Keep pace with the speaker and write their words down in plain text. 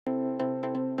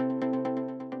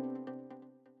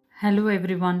Hello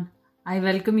everyone, I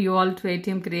welcome you all to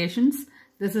ATM Creations.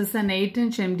 This is an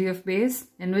 8-inch MDF base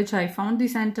in which I found the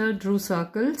center, drew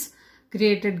circles,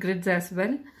 created grids as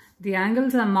well. The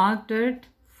angles are marked at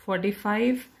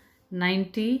 45,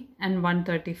 90 and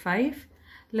 135.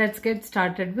 Let's get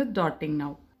started with dotting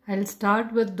now. I'll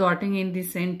start with dotting in the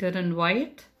center in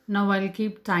white. Now I'll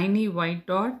keep tiny white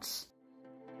dots.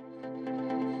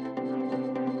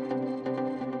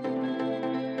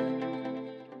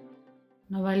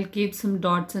 Now I'll keep some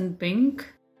dots in pink.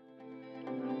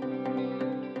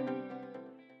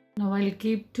 Now I'll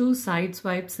keep 2 side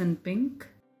swipes in pink.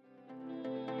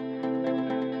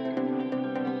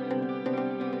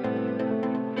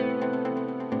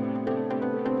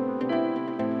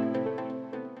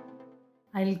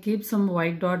 I'll keep some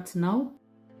white dots now.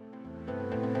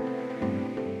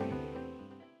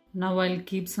 Now I'll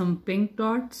keep some pink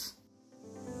dots.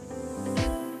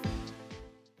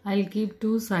 I'll keep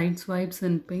 2 side swipes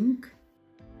in pink.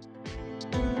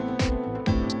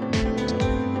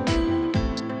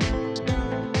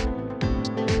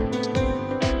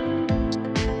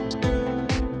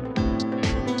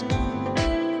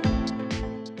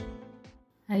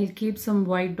 I'll keep some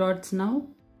white dots now.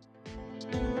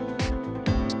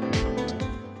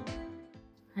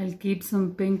 I'll keep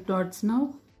some pink dots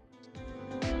now.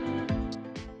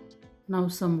 Now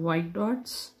some white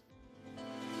dots.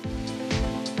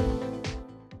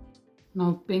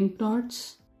 Now pink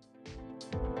dots.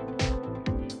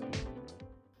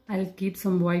 I'll keep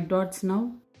some white dots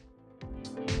now.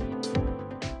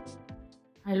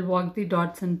 I'll walk the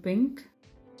dots in pink.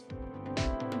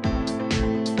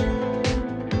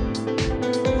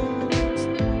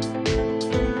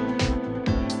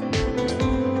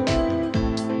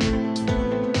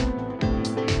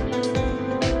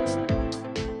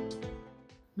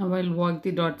 Now I'll walk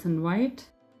the dots in white.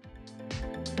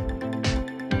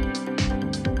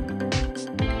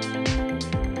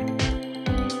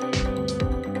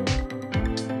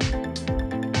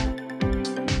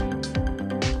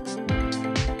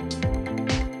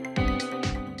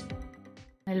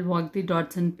 I'll walk the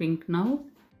dots in pink now.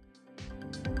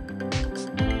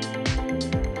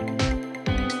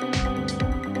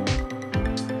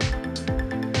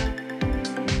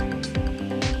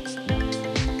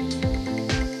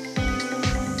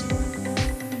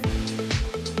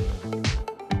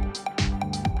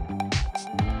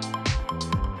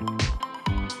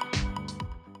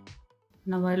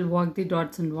 Now I'll walk the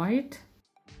dots in white.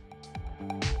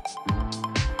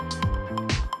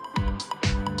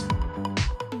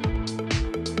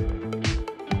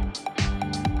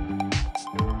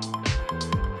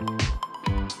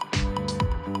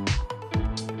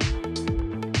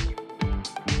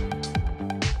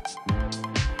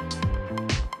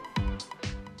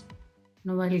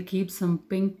 Now I'll keep some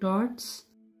pink dots.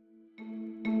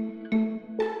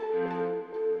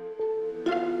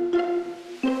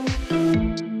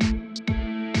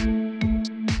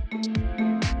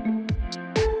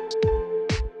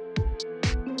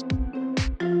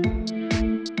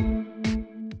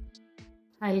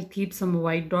 I'll keep some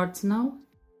white dots now.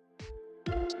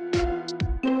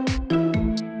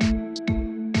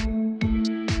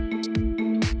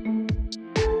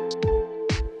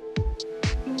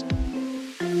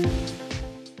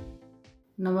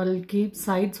 Now I'll keep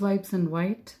side swipes in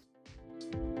white.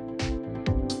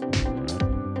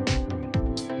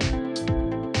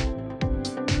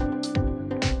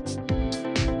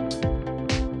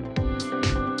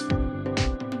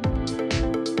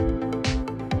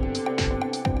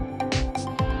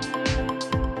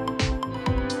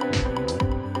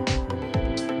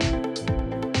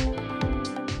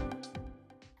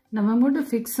 Now I'm going to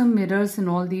fix some mirrors in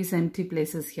all these empty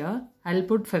places here. I'll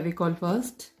put Fevicol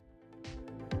first.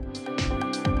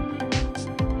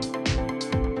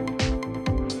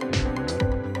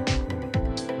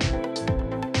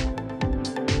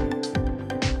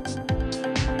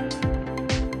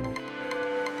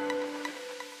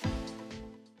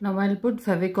 Now I'll put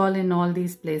Fevicol in all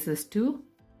these places too.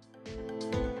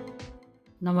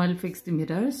 Now I'll fix the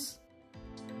mirrors.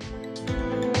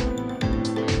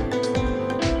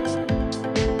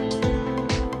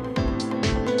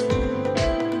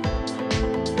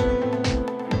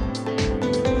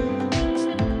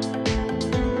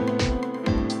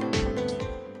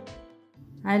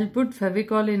 I'll put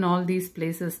Fevicol in all these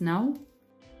places now.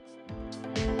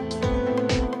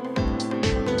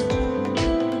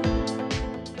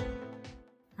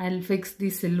 I'll fix the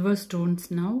silver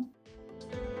stones now.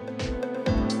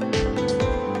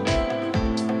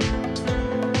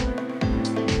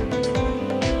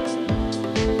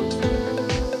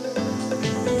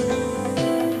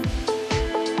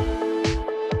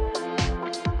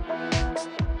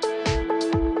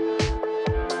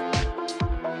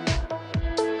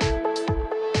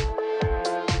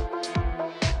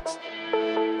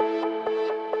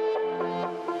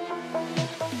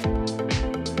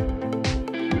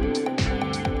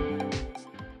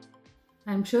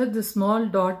 I'm sure the small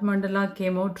dot mandala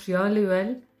came out really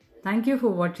well. Thank you for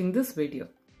watching this video.